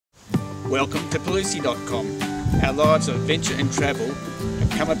Welcome to Peluseys.com. Our lives of adventure and travel have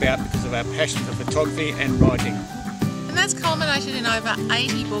come about because of our passion for photography and writing. And that's culminated in over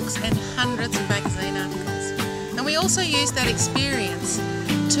 80 books and hundreds of magazine articles. And we also use that experience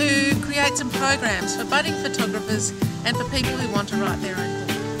to create some programs for budding photographers and for people who want to write their own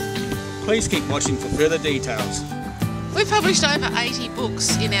book. Please keep watching for further details. We've published over 80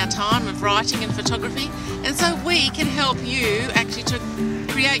 books in our time of writing and photography, and so we can help you actually to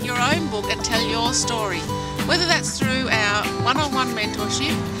create your own book and tell your story, whether that's through our one-on-one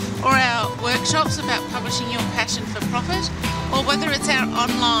mentorship or our workshops about publishing your passion for profit, or whether it's our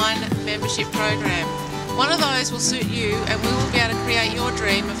online membership program. One of those will suit you and we will be able to create your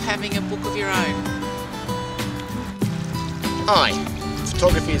dream of having a book of your own. Hi,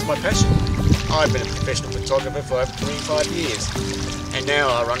 photography is my passion. I've been a professional photographer for over 25 years and now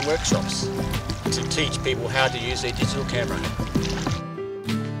I run workshops to teach people how to use their digital camera.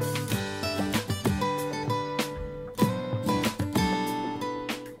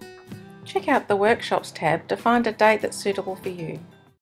 Check out the Workshops tab to find a date that's suitable for you.